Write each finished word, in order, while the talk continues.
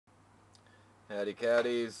Howdy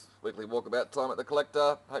cowdies, weekly walkabout time at the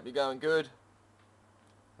collector. Hope you're going good.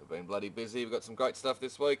 We've been bloody busy, we've got some great stuff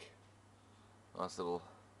this week. Nice little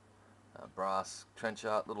brass trench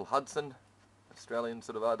art little Hudson, Australian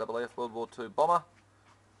sort of RAAF World War II bomber.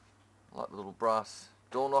 I like the little brass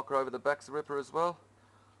door knocker over the back's the ripper as well.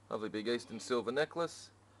 Lovely big Eastern silver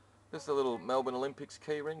necklace. Just a little Melbourne Olympics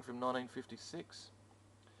keyring from 1956.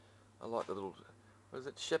 I like the little, what is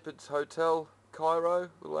it, Shepherd's Hotel, Cairo,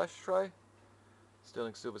 little ashtray.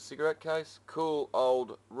 Sterling silver cigarette case. Cool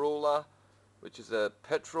old ruler, which is a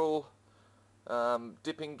petrol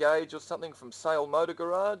dipping gauge or something from Sale Motor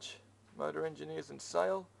Garage. Motor engineers in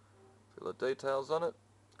Sale. A lot of details on it.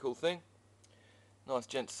 Cool thing. Nice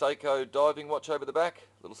gent Seiko diving watch over the back.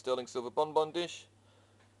 Little sterling silver bonbon dish.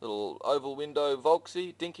 Little oval window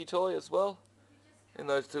Volksy dinky toy as well. In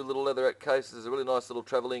those two little leatherette cases, a really nice little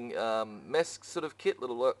travelling mess sort of kit.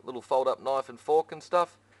 Little fold up knife and fork and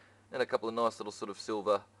stuff. And a couple of nice little sort of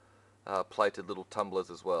silver plated little tumblers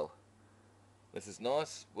as well. This is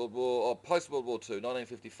nice. Post-World War II,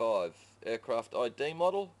 1955 aircraft ID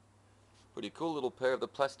model. Pretty cool little pair of the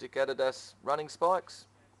plastic Adidas running spikes.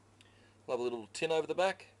 Lovely little tin over the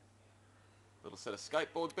back. Little set of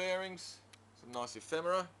skateboard bearings. Some nice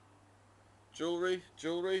ephemera. Jewellery.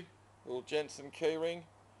 Little Jensen keyring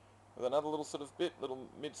with another little sort of bit, little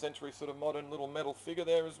mid-century sort of modern little metal figure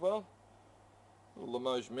there as well. Little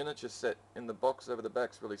Limoges miniature set in the box over the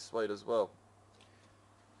back's really sweet as well.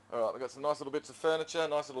 Alright, we've got some nice little bits of furniture,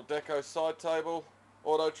 nice little deco side table,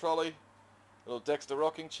 auto trolley, little Dexter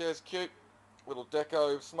rocking chairs, cute, little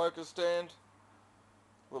deco smoker stand,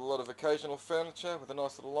 a lot of occasional furniture with a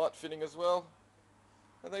nice little light fitting as well.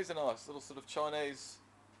 And these are nice, little sort of Chinese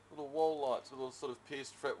little wall lights with little sort of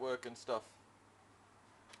pierced fretwork and stuff.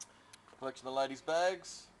 Collection of ladies'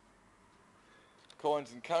 bags,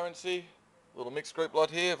 coins and currency. Little mixed group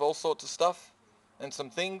lot here of all sorts of stuff and some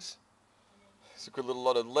things. It's a good little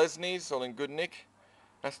lot of Lesnies, all in good nick.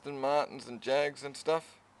 Aston Martins and Jags and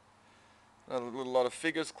stuff. Another little lot of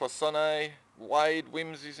figures, Cloisonne, Wade,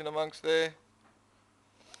 Whimsy's in amongst there.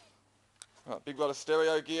 Right, big lot of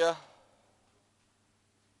stereo gear.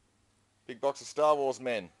 Big box of Star Wars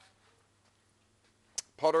men.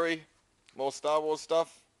 Pottery, more Star Wars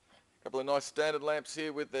stuff. A couple of nice standard lamps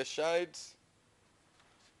here with their shades.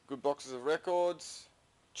 Good boxes of records,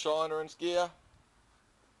 China and gear.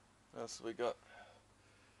 What else have we got?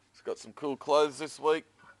 It's got some cool clothes this week.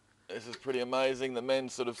 This is pretty amazing. The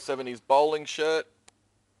men's sort of 70s bowling shirt.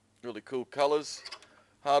 Really cool colours.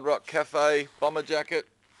 Hard Rock Cafe bomber jacket.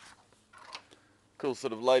 Cool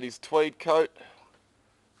sort of ladies tweed coat.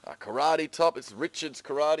 A karate top. It's Richard's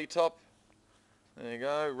karate top. There you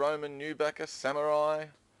go. Roman Newbacker Samurai.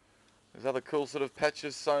 There's other cool sort of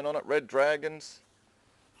patches sewn on it. Red Dragons.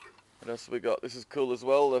 What else have we got? This is cool as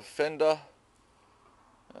well, the Fender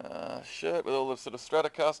shirt with all the sort of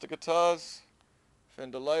Stratocaster guitars.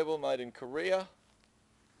 Fender label, made in Korea.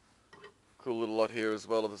 Cool little lot here as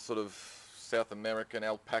well of the sort of South American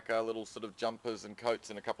alpaca little sort of jumpers and coats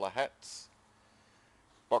and a couple of hats.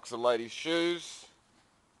 Box of ladies' shoes.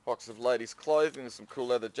 Box of ladies' clothing. There's some cool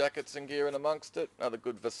leather jackets and gear in amongst it. Another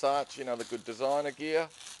good Versace, another good designer gear.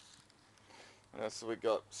 What else have we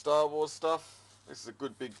got? Star Wars stuff. This is a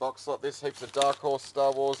good big box like this, heaps of Dark Horse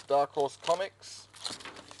Star Wars Dark Horse comics.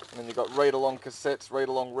 And then you've got read-along cassettes,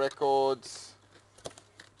 read-along records,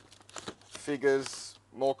 figures,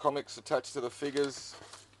 more comics attached to the figures,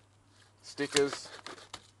 stickers.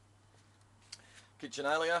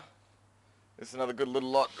 Kitchenalia. This is another good little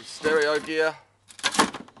lot of stereo gear.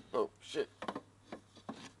 Oh, shit.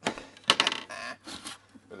 But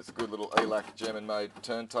it's a good little ELAC German-made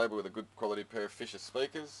turntable with a good quality pair of Fisher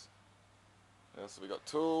speakers. So we got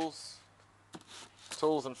tools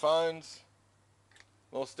and phones,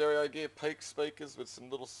 more stereo gear, Peak speakers with some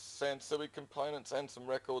little Sansui components and some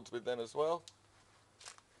records with them as well.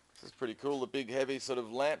 This is pretty cool, the big heavy sort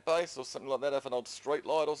of lamp base or something like that, have an old street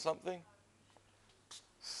light or something.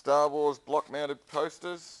 Star Wars block mounted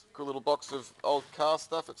posters, cool little box of old car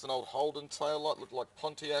stuff, it's an old Holden tail light, looked like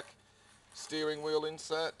Pontiac steering wheel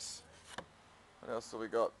inserts. What else have we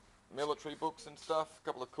got? Military books and stuff, a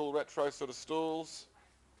couple of cool retro sort of stools,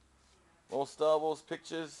 more Star Wars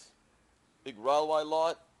pictures, big railway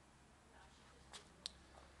light,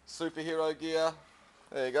 superhero gear,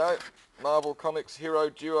 there you go, Marvel Comics Hero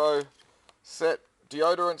Duo set,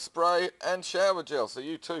 deodorant spray and shower gel, so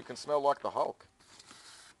you too can smell like the Hulk.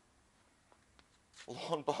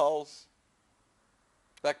 Lawn bowls,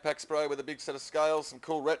 backpack spray with a big set of scales, some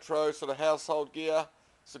cool retro sort of household gear.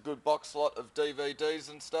 It's a good box lot of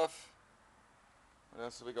DVDs and stuff. What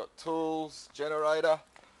else have we got? Tools, generator,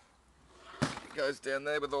 goes down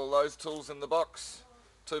there with all those tools in the box.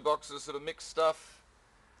 2 boxes of sort of mixed stuff.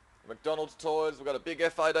 McDonald's toys. We've got a big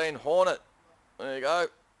F-18 Hornet. There you go.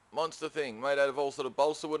 Monster thing, made out of all sort of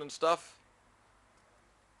balsa wood and stuff.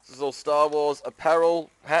 This is all Star Wars apparel,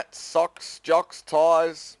 hats, socks, jocks,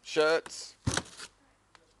 ties, shirts.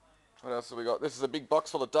 What else have we got? This is a big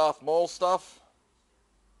box full of Darth Maul stuff.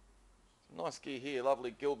 Some nice gear here,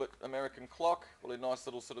 lovely Gilbert American clock, really nice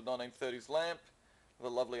little sort of 1930s lamp,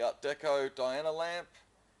 with a lovely Art Deco Diana lamp,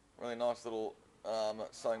 really nice little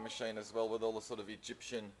sewing machine as well with all the sort of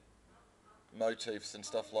Egyptian motifs and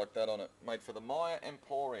stuff like that on it, made for the Maya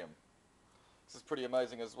Emporium. This is pretty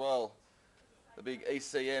amazing as well. The big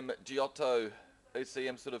ECM Giotto,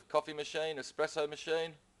 ECM sort of coffee machine, espresso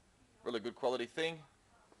machine, really good quality thing.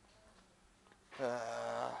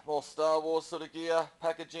 More Star Wars sort of gear,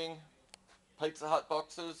 packaging, Pizza Hut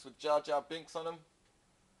boxes with Jar Jar Binks on them.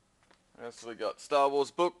 What else have we got? Star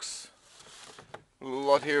Wars books, a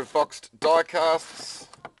lot here of boxed die casts.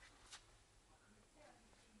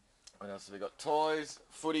 What else have we got? Toys,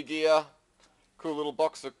 footy gear, cool little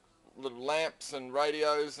box of little lamps and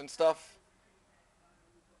radios and stuff.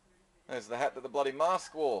 There's the hat that the bloody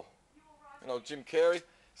mask wore. And old Jim Carrey.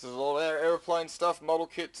 This is all aeroplane stuff, model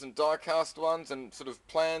kits and die cast ones and sort of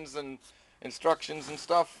plans and instructions and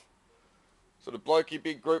stuff. Sort of blokey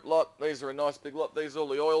big group lot. These are a nice big lot. These are all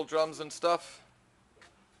the oil drums and stuff.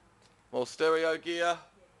 More stereo gear.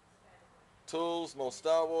 Tools, more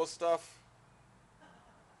Star Wars stuff.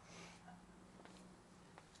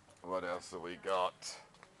 What else have we got?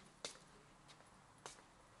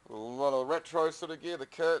 A lot of retro sort of gear, the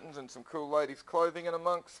curtains and some cool ladies' clothing in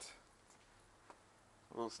amongst.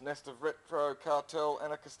 A little nest of retro cartel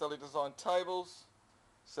Anna Castelli designed tables.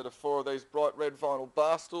 Set of 4 of these bright red vinyl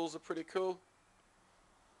bar stools are pretty cool.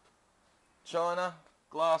 China,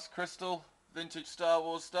 glass, crystal, vintage Star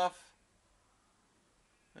Wars stuff.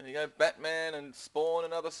 There you go, Batman and Spawn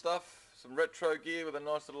and other stuff. Some retro gear with a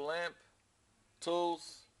nice little lamp.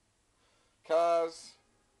 Tools, cars,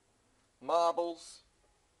 marbles.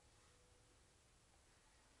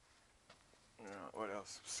 What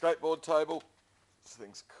else? Skateboard table. This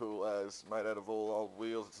thing's cool as, made out of all old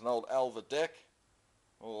wheels. It's an old Alva deck.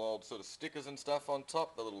 All old sort of stickers and stuff on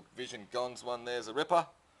top. The little Vision Gons one there's a ripper.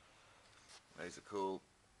 These are cool.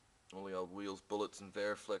 All the old wheels, bullets and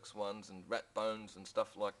Veriflex ones and rat bones and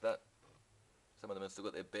stuff like that. Some of them have still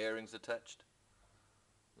got their bearings attached.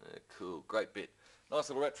 They're cool, great bit. Nice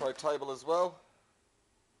little retro table as well.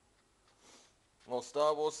 More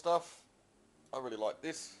Star Wars stuff. I really like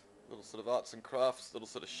this. Little sort of arts and crafts, little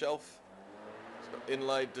sort of shelf. It's got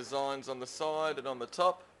inlaid designs on the side and on the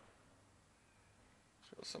top.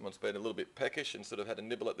 Sure, someone's been a little bit peckish and sort of had a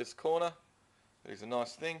nibble at this corner. There's a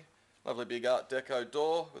nice thing. Lovely big Art Deco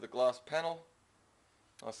door with a glass panel.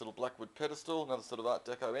 Nice little blackwood pedestal. Another sort of Art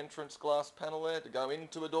Deco entrance glass panel there to go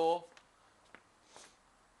into a door.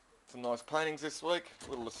 Some nice paintings this week. A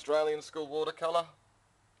little Australian school watercolour.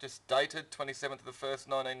 Just dated 27th of the 1st,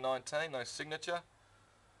 1919. No signature.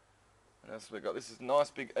 What else have we got? This is a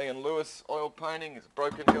nice big Ian Lewis oil painting. It's a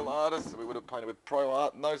Broken Hill artist, so we would have painted with Pro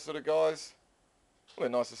Art and those sort of guys.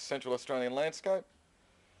 Really nice Central Australian landscape.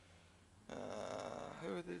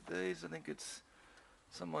 Who are these? I think it's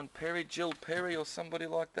someone Perry, Jill Perry or somebody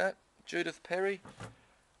like that. Judith Perry.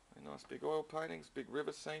 Really nice big oil paintings, big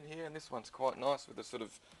river scene here, and this one's quite nice with the sort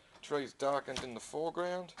of trees darkened in the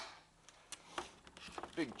foreground.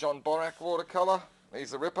 Big John Borak watercolour.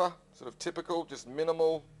 He's a ripper, sort of typical, just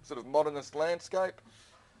minimal, sort of modernist landscape.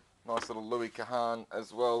 Nice little Louis Cahan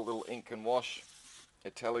as well, little ink and wash,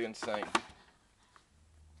 Italian scene.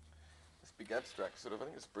 This big abstract sort of, I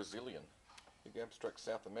think it's Brazilian. Big abstract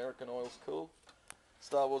South American oil's cool.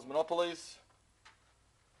 Star Wars Monopolies.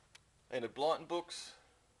 Enid Blyton books.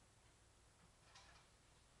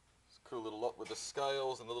 It's a cool little lot with the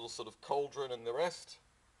scales and the little sort of cauldron and the rest.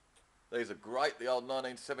 These are great, the old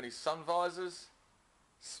 1970s sun visors.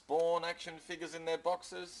 Spawn action figures in their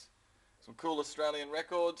boxes. Some cool Australian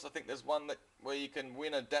records. I think there's one where you can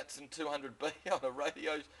win a Datsun 200B on a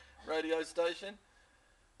radio station.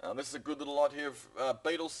 This is a good little lot here of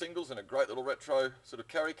Beatles singles in a great little retro sort of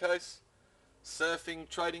carry case. Surfing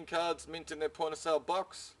trading cards mint in their point of sale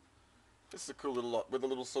box. This is a cool little lot with a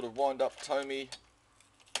little sort of wind up Tomy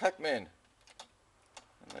Pac-Man.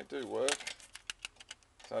 And they do work.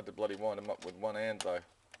 It's hard to bloody wind them up with one hand though.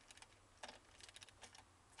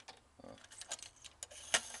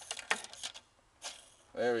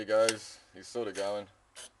 There he goes. He's sort of going.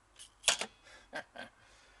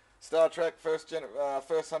 Star Trek, first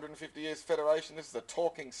 150 years Federation. This is a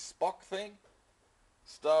talking Spock thing.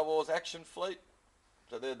 Star Wars Action Fleet.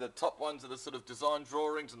 So they're the top ones are the sort of design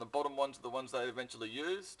drawings, and the bottom ones are the ones they eventually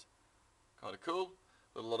used. Kind of cool.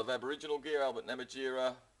 Got a lot of Aboriginal gear, Albert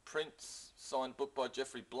Namatjira prints, signed book by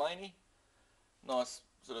Geoffrey Blaney. Nice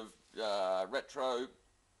sort of retro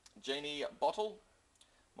genie bottle.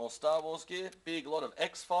 More Star Wars gear. Big lot of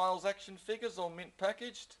X-Files action figures, all mint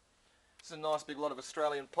packaged. It's a nice big lot of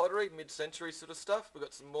Australian pottery, mid-century sort of stuff. We've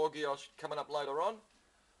got some more gear coming up later on.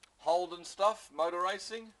 Holden stuff, motor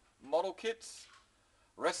racing, model kits,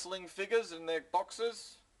 wrestling figures in their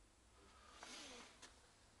boxes.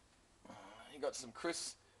 You got some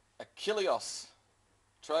Chris Achilleos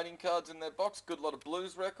trading cards in their box. Good lot of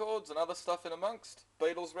blues records and other stuff in amongst.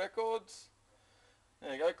 Beatles records.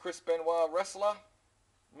 There you go, Chris Benoit wrestler,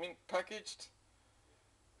 mint packaged.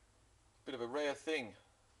 Bit of a rare thing.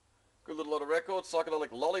 Good little lot of records.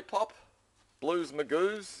 Psychedelic Lollipop, Blues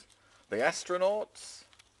Magoos, the Astronauts,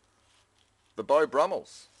 the Beau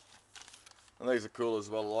Brummels. And these are cool as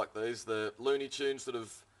well, I like these. The Looney Tunes sort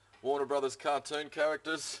of Warner Brothers cartoon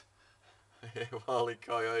characters. Wile E.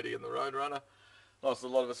 Coyote and the Roadrunner. Nice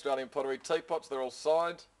little lot of Australian pottery teapots, they're all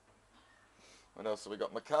signed. What else have we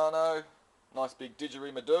got? Meccano, nice big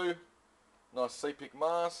didgeridoo, nice sea-pick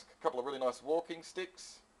mask, a couple of really nice walking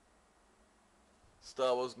sticks.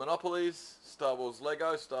 Star Wars Monopolies, Star Wars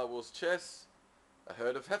Lego, Star Wars chess, a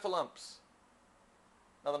herd of heffalumps.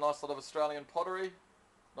 Another nice lot of Australian pottery,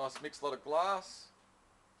 nice mixed lot of glass.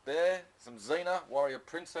 There, some Xena, warrior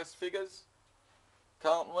princess figures.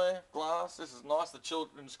 Carltonware, glass, this is nice, the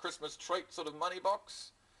children's Christmas treat sort of money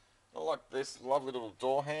box. I like this lovely little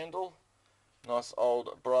door handle. Nice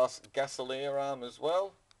old brass gasolier arm as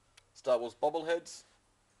well. Star Wars bobbleheads.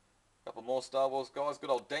 Couple more Star Wars guys, good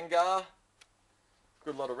old Dengar.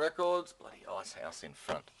 Good lot of records. Bloody ice house in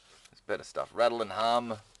front. There's better stuff. Rattle and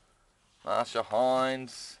Hum. Marsha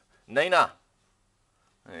Hines. Nina.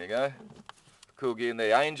 There you go. Cool gear in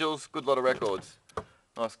there. Angels. Good lot of records.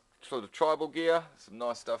 Nice sort of tribal gear. Some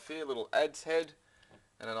nice stuff here. Little adze head.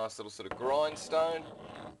 And a nice little sort of grindstone.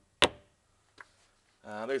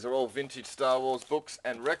 These are all vintage Star Wars books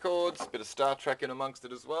and records. Bit of Star Trek in amongst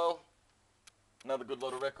it as well. Another good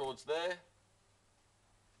lot of records there.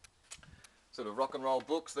 Sort of rock and roll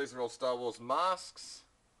books. These are all Star Wars masks,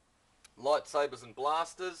 lightsabers and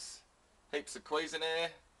blasters, heaps of Cuisinart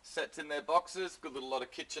sets in their boxes, good little lot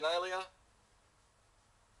of Kitchenalia,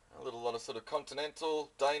 a little lot of sort of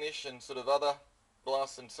continental, Danish and sort of other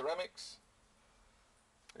glass and ceramics.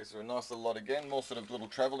 These are a nice little lot again, more sort of little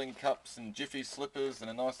travelling cups and Jiffy slippers and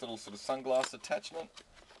a nice little sort of sunglass attachment.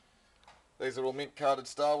 These are all mint carded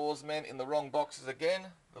Star Wars men in the wrong boxes again.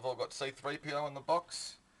 They've all got C-3PO in the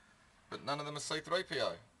box, but none of them are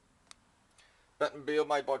C-3PO. Batmobile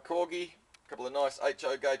made by Corgi, a couple of nice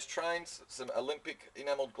HO gauge trains, some Olympic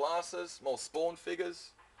enamelled glasses, more Spawn figures,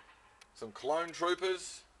 some clone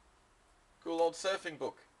troopers, cool old surfing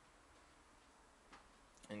book.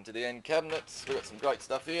 Into the end cabinets, we've got some great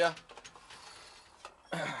stuff here.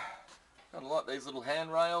 Kind of like these little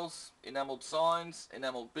handrails, enamelled signs,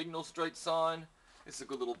 enamelled Bignell Street sign. This is a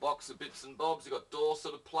good little box of bits and bobs. You've got door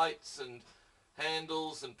sort of plates and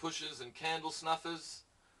handles and pushers and candle snuffers.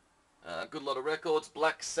 Good lot of records.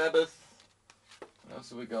 Black Sabbath.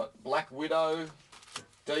 So we got Black Widow,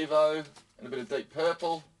 Devo, and a bit of Deep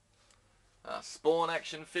Purple. Spawn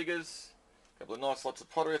action figures. A couple of nice lots of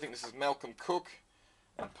pottery. I think this is Malcolm Cook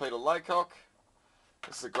and Peter Laycock.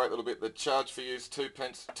 This is a great little bit, the Charge for Use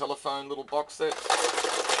 2p telephone little box set.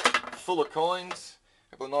 Full of coins.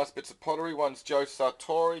 A couple of nice bits of pottery. One's Joe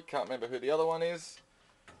Sartori. Can't remember who the other one is.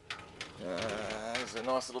 There's a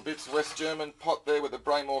nice little bits, West German pot there with a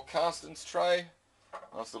Braymore Carstens tray.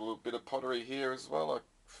 Nice little bit of pottery here as well. I've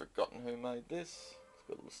forgotten who made this. It's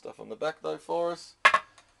got a little stuff on the back though for us.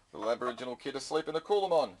 Little Aboriginal kid asleep in a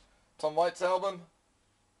Coolamon. Tom Waits album.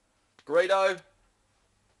 Greedo.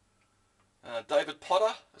 David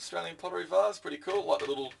Potter, Australian pottery vase, pretty cool. Like the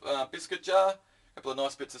little biscuit jar. A couple of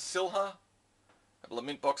nice bits of Silha. A couple of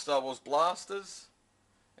mint box Star Wars blasters.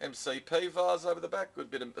 MCP vase over the back, good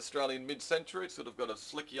bit of Australian mid-century, sort of got a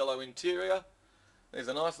slick yellow interior. There's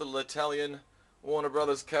a nice little Italian Warner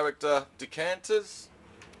Brothers character decanters.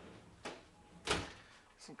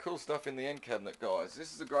 Some cool stuff in the end cabinet, guys.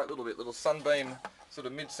 This is a great little bit, little Sunbeam sort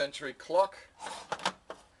of mid-century clock.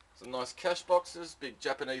 Some nice cash boxes, big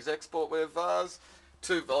Japanese exportware vase.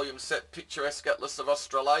 2-volume set Picturesque Atlas of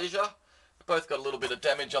Australasia. Both got a little bit of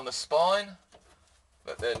damage on the spine.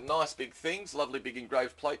 But they're nice big things, lovely big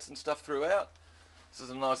engraved plates and stuff throughout. This is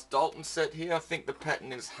a nice Dalton set here. I think the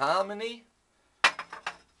pattern is Harmony.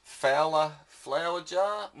 Fowler flower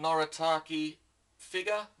jar. Noritake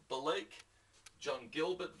figure, Balik. John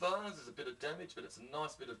Gilbert vase. There's a bit of damage, but it's a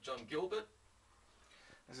nice bit of John Gilbert.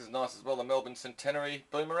 This is nice as well, the Melbourne Centenary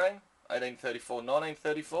Boomerang,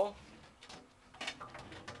 1834-1934.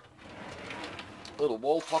 Little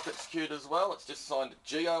wall pocket's cute as well. It's just signed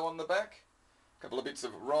Geo on the back. A couple of bits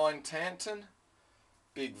of Rhine Tanton.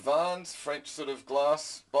 Big Vans, French sort of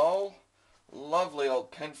glass bowl. Lovely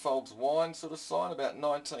old Penfolds wine sort of sign, about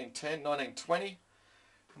 1910, 1920.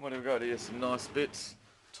 And what have we got here? Some nice bits.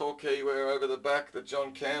 Torquay wear over the back, the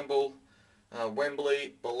John Campbell,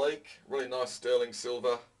 Wembley, Belique. Really nice sterling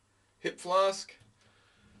silver hip flask.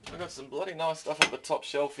 We've got some bloody nice stuff at the top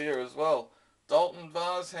shelf here as well. Dalton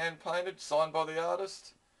vase, hand painted, signed by the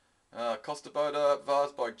artist. Costa Boda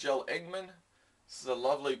vase by Gel Engman. This is a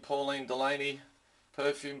lovely Pauline Delaney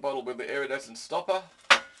perfume bottle with the iridescent stopper.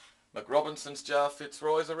 McRobinson's jar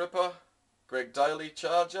Fitzroy's a ripper. Greg Daly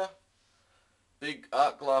charger. Big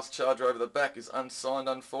art glass charger over the back is unsigned,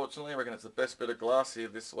 unfortunately. I reckon it's the best bit of glass here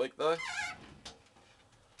this week though.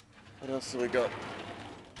 What else have we got?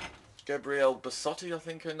 Gabrielle Bassotti, I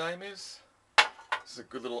think her name is. This is a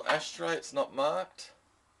good little ashtray, it's not marked.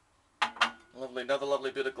 Lovely, another lovely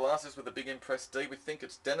bit of glasses with a big impressed D. We think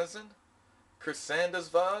it's Denizen. Chris Sanders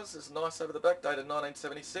vase is nice over the back, dated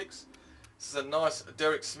 1976. This is a nice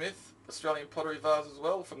Derek Smith Australian pottery vase as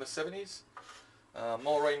well from the 70s.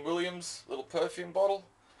 Maureen Williams little perfume bottle.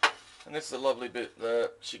 And this is a lovely bit,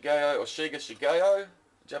 the Shigeo or Shiga Shigeo,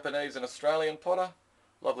 Japanese and Australian potter.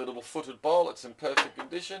 Lovely little footed bowl, it's in perfect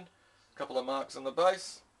condition. A couple of marks on the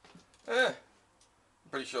base. I'm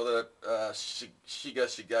pretty sure that Shiga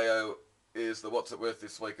Shigeo is the What's It Worth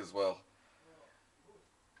this week as well.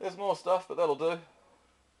 There's more stuff, but that'll do.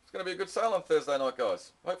 It's going to be a good sale on Thursday night,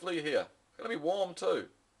 guys. Hopefully you're here. It's going to be warm too.